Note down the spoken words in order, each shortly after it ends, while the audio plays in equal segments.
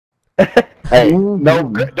Hey, no,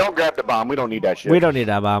 don't grab the bomb. We don't need that shit. We don't need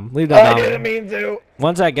that bomb. Leave that bomb. I didn't mean to.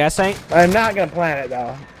 One's that gas tank. I'm not gonna plant it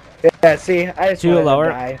though. Yeah, see, I just Two wanted lower.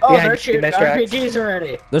 to die. Oh, Behind they're you, shooting Mr. X. RPGs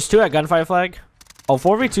already. There's two at gunfight flag. Oh,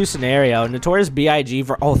 4v2 scenario. Notorious BIG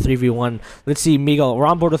for 3v1. Let's see, Migo. We're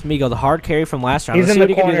on board with Migo, the hard carry from last round. He's Let's in see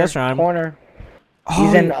the what he can do this round. corner. Oh,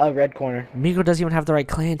 He's in a red corner. Migo doesn't even have the right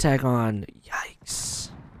clan tag on.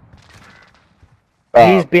 Yikes.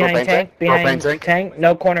 He's behind tank. Behind Tank.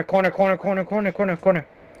 No, corner. How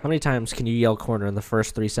many times can you yell corner in the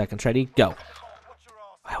first 3 seconds? Ready? Go.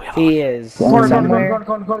 He is Corner. somewhere.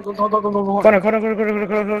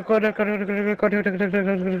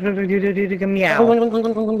 Meow.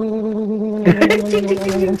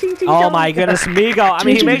 Oh my goodness, Migo. I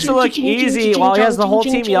mean, he makes it look easy while he has the whole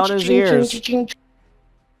team yelling in his ears.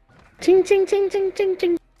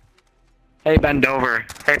 Hey, bend over.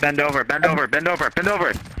 Hey, bend over. Bend over. Bend over. Bend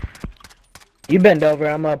over. You bend over,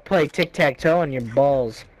 I'm gonna play tic-tac-toe on your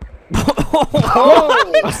balls. Who are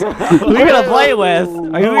you gonna play with? Or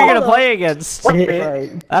who are you gonna play against?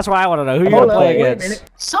 That's what I want to know. Who are you gonna play against?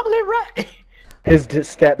 Something right. His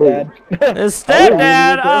stepdad. His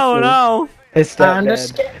stepdad. Oh no. His I'm the stepdad.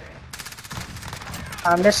 scat.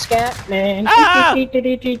 I'm the scat man. Ah!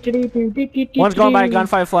 One's going by a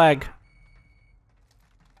gunfight flag.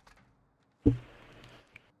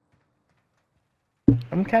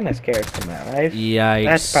 I'm kind of scared from that life. Yikes.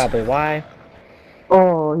 That's probably why.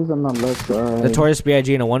 Oh, he's on the left side. Notorious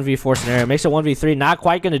BIG in a 1v4 scenario. Makes it 1v3. Not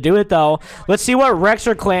quite going to do it, though. Let's see what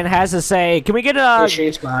Rexer Clan has to say. Can we get a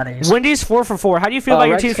Wendy's 4 for 4? How do you feel about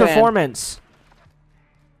your team's performance?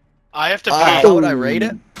 I have to pay. How would I rate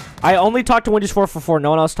it? I only talked to Wendy's 4 for 4.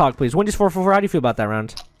 No one else talk, please. Wendy's 4 for 4. How do you feel about that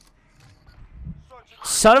round?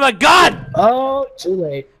 Son of a gun! Oh, too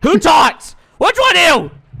late. Who talked? Which one of you?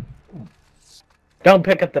 Don't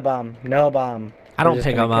pick up the bomb. No bomb. I don't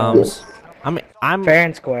pick up bombs. I'm fair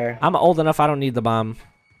and square. I'm old enough. I don't need the bomb.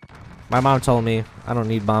 My mom told me I don't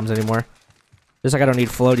need bombs anymore. Just like I don't need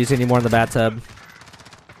floaties anymore in the bathtub.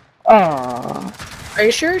 Aww. Are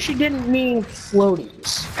you sure she didn't mean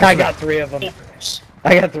floaties? I got 3 of them.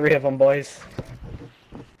 I got 3 of them, boys.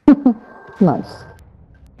 Nice.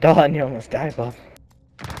 Dawn, you almost died, Bob.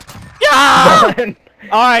 Yeah!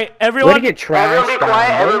 All right, everyone. Get trashed. Everyone be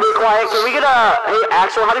quiet. Everyone be quiet. Can we get a? Hey,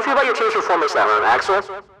 Axel, how do you feel about your team's performance that round, Axel?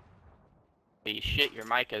 Holy shit, your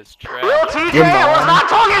mic is trash. Real TJ, I was not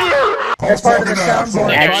talking to you! That's part of the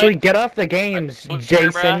soundboard. Actually, get off the games,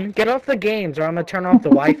 Jason. Get off the games, or I'm gonna turn off the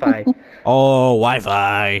Wi-Fi. Oh,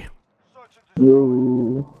 Wi-Fi.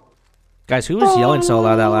 Ooh. Guys, who was yelling so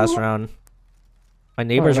loud that last round? My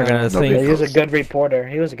neighbors are gonna think. He was a good reporter.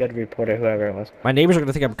 He was a good reporter, whoever it was. My neighbors are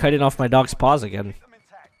gonna think I'm cutting off my dog's paws again.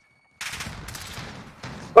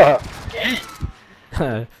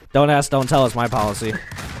 Don't ask, don't tell. It's my policy.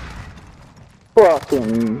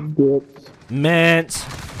 Fucking bitch. Mint.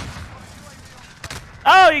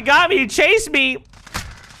 Oh, you got me. You chased me.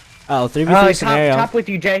 Oh, 3v3 scenario. Top with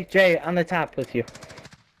you, Jay. Jay, on the top with you.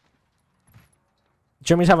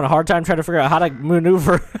 Jimmy's having a hard time trying to figure out how to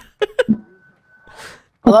maneuver.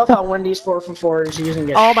 I love how Wendy's 4 for 4 is using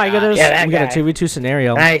it. Oh my goodness. Yeah, we got a 2v2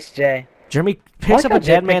 scenario. Nice, Jay. Jeremy picks up a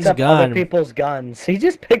dead man's gun. Other people's guns. He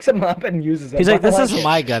just picks them up and uses them. He's like, this isn't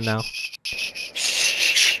my gun now.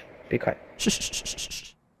 Be quiet.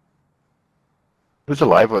 Who's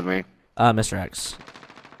alive with me? Mr. X.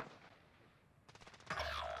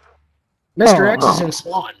 Mr. X is in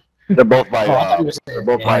Swan. They're both by. They're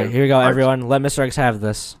both by. Alright, here we go, everyone. Let Mr. X have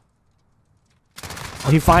this.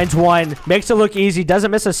 He finds one, makes it look easy, doesn't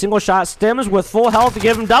miss a single shot, stems with full health to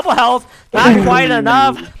give him double health. Not quite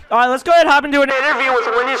enough. Alright, let's go ahead and hop into an Interview with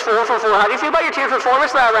Wendy's 4 for 4. How do you feel about your team's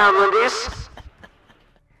performance that round, Wendy's?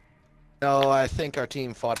 No, I think our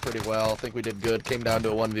team fought pretty well. I think we did good. Came down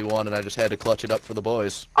to a 1v1, and I just had to clutch it up for the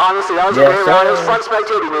boys. Honestly, that was a great round. It was fun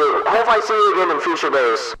spectating you. I hope I see you again in future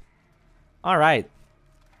days. Alright.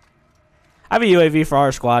 I have a UAV for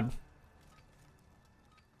our squad.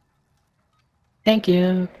 Thank you.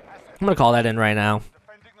 I'm gonna call that in right now.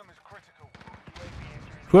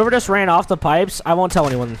 Whoever just ran off the pipes, I won't tell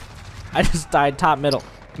anyone. I just died top middle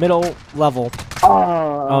level.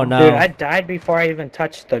 Oh no. Dude, I died before I even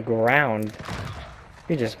touched the ground.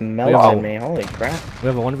 You just melted me. Holy crap. We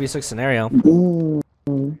have a 1v6 scenario.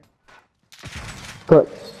 Good.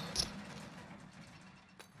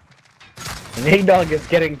 Nate Dogg is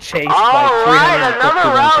getting chased by Alright, 350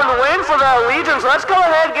 another round win for the Legions. Let's go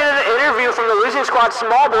ahead and get an interview from the losing squad,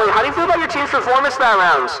 Small Boy. How do you feel about your team's performance that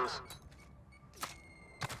round?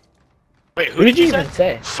 Wait, Who did you even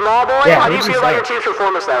say? Small Boy, Yeah, how do who you did feel you about say? your team's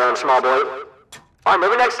performance that round, Small Boy? Alright,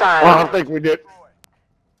 maybe next time. I don't think we did.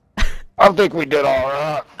 I think we did all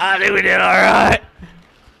right. I think we did all right.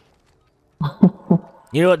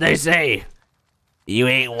 You know what they say? You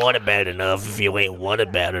ain't wanted bad enough if you ain't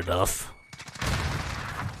wanted bad enough.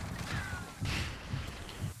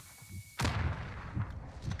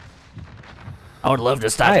 I would love to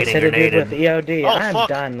stop Nice, getting hit a dude grenaded. with EOD. Oh, I'm fuck.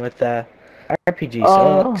 done with the RPG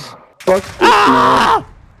sucks. Fuck this, Ah!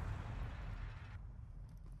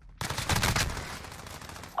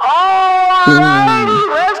 Alrighty,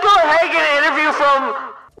 let's go ahead and get an interview from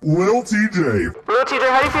Lil TJ. Lil TJ.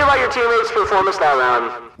 How do you feel about your teammates' performance that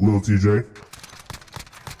round? Lil TJ.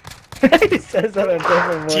 He says that in a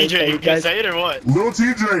different voice. TJ, you you can guys. say it or what? Lil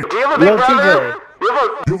TJ. Do you have a big Lil brother?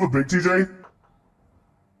 TJ. You have a big TJ?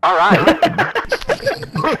 Alright.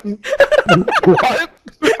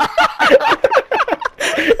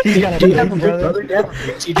 He's got a Do you big have a big brother. brother? Do you have a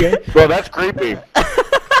big TJ? Bro, that's creepy.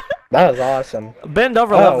 That was awesome. Bend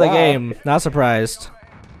over Oh, left the wow. game. Not surprised.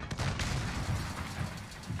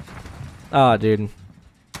 Oh, dude.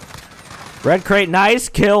 Red crate, nice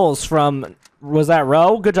kills from. Was that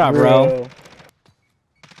Row? Good job, Row.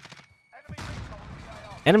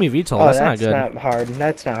 Enemy VTOL. Oh, that's that's not good. not hard.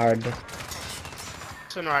 That's not hard.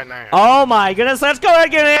 Listen right now. Oh my goodness, let's go ahead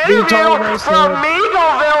and get an interview From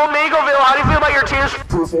Meagleville. Meagleville, how do you feel about your team's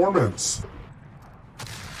Performance.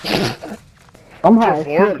 I'm high as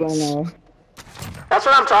shit right now. That's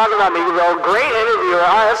what I'm talking about, Meagleville. Great interview.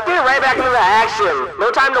 Alright, let's get right back into the action.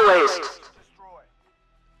 No time to waste.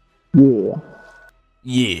 Yeah.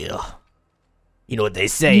 Yeah. You know what they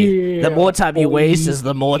say. The more time you waste is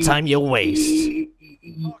the more time you waste.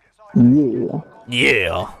 Yeah.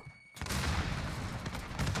 Yeah.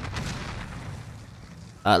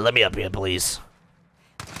 Let me up here, please.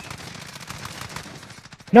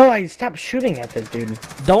 No, I stopped shooting at this dude.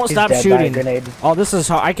 Don't He's stop dead by a shooting. grenade. Oh, this is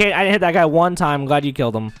hard. I didn't hit that guy one time. I'm glad you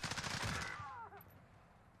killed him.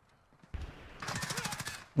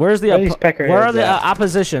 Where's the Where are these pecker where are heads the at?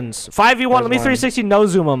 oppositions? 5v1. Let me There's one. 360 no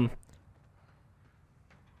zoom them.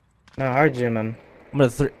 No, hard zoom him. I'm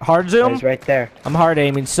gonna hard zoom. He's right there. I'm hard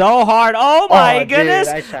aiming so hard. Oh my dude, goodness!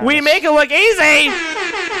 I shot We him. make it look easy.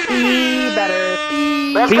 Be better.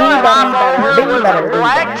 Let's Be go ahead better, and better, hop be over with better, be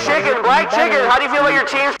Black better. Chicken. Black Chicken, how do you feel about your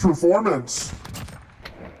team's Performance.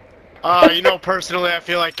 You know, personally, I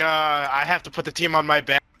feel like I have to put the team on my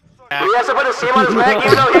back. He has to put his team on his back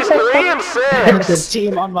even though he's 3 and The 6.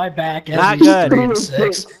 team on my back. as Not he's good. 3 and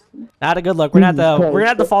 6. Not a good look. We're gonna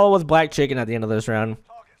have to follow with Black Chicken at the end of this round.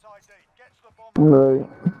 Right.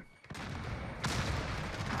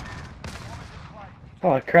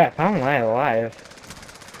 Oh crap, how am I alive?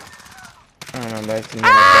 I don't know, but it's a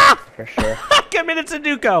minute for sure. Committed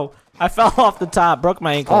Sudoku. I fell off the top, broke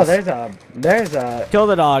my ankles. Oh, there's a Kill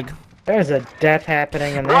the dog. death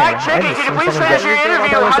happening in there. Black I Chicken, just can you seen please someone finish get- your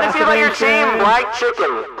interview? How do you feel about your team? assassination. Black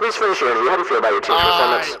Chicken, please finish your interview. How do you feel about your team's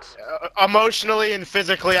performance? Emotionally and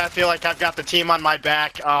physically, I feel like I've got the team on my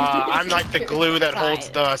back. I'm like the glue that holds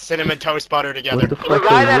the cinnamon toast butter together. The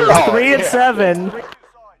guy that is 3 and 7.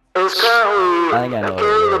 is currently I think I know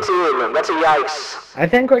carrying the team. That's a yikes. I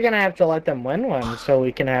think we're gonna have to let them win one so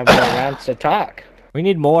we can have more rounds to talk. We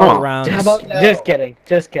need more rounds. How about no? Just kidding,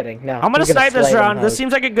 just kidding. No, I'm gonna we're snipe this slay them round. This hoes.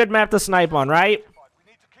 seems like a good map to snipe on, right?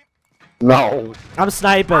 No. I'm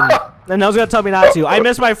sniping. And those gonna tell me not to. I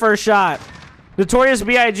missed my first shot. Notorious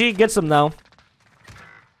B.I.G. gets him though.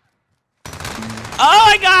 Oh,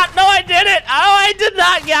 I got! No, I did it! Oh, I did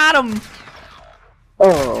not get him!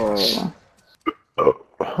 Oh.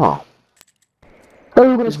 Huh. How are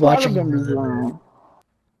you gonna He's spot watching them this the- round?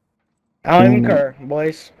 I don't even care,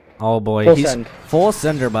 boys. Oh boy, Full he's send. full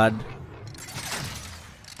cinder, bud.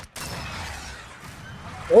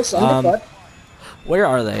 Full Sunday, bud. Where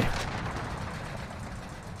are they?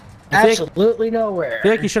 I think- Absolutely nowhere. I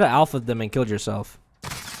feel like you should have alphaed them and killed yourself.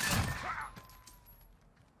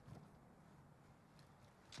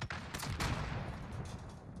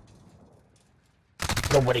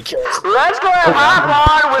 Nobody cares. Let's go ahead and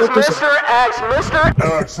hop on with Mr. X.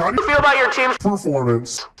 Mr. X, how do How do you feel about your team's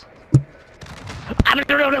performance? You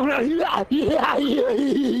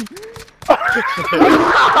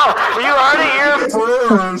heard it here,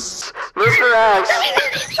 First. Mr. X.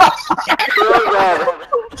 Really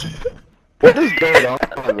good. What is going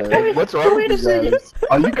on, man? What's wrong with you guys?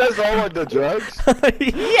 Are you guys all on the drugs?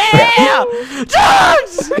 Yeah!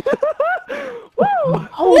 Drugs!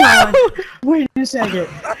 Hold on. Wait a second.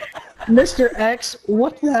 Mr. X,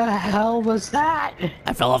 what the hell was that?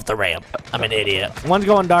 I fell off the ramp. I'm an idiot. One's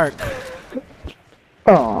going dark.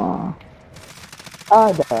 Aw.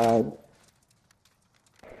 I died.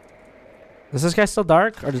 Is this guy still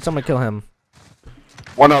dark, or did someone kill him?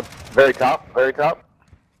 One up. Very top. Very top.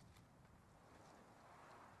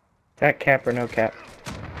 that cap or no cap?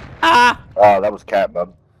 Ah! That was cat,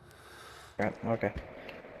 bub. Crap, okay.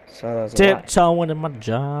 So that was a lie. Tiptoeing in my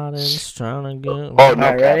Jordans, trying to get. Oh, no Alright,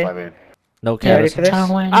 cap, ready? I mean. No You cap. ready for this?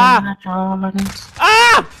 Ah!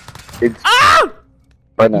 Ah! It's, Ah!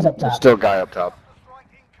 right now, He's up there's top. still a guy up top.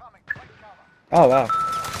 Oh, wow.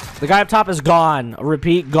 The guy up top is gone.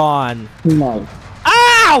 Repeat, gone. No.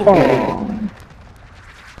 Ow! Oh.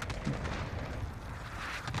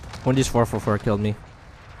 Wendy's 444 killed me.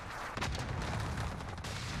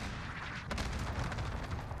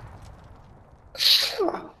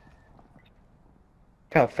 Look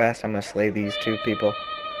how fast I'm gonna slay these two people.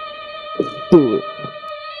 Do it.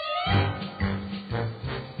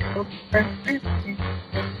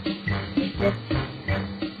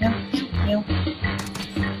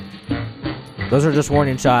 Those are just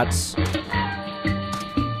warning shots.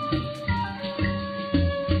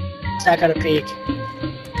 Stack out a peek.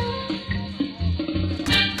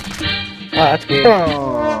 Oh, that's weird.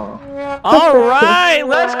 All right,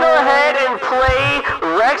 Let's go ahead and play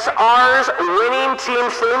Rex R's winning team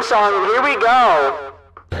theme song. Here we go.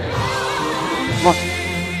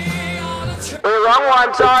 Wait, wrong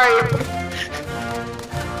one, sorry.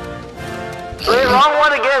 Wait, wrong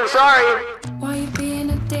one again, sorry. Why you being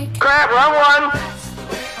a dick? Crap, wrong one.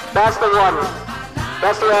 That's the one.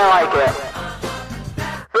 That's the way I like it.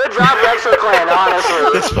 Good job, Rexer Clan,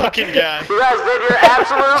 honestly. This fucking guy. You guys did your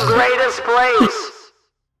absolute greatest plays.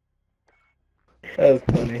 That was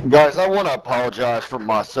funny. Guys, I want to apologize for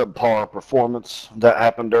my subpar performance that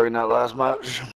happened during that last match.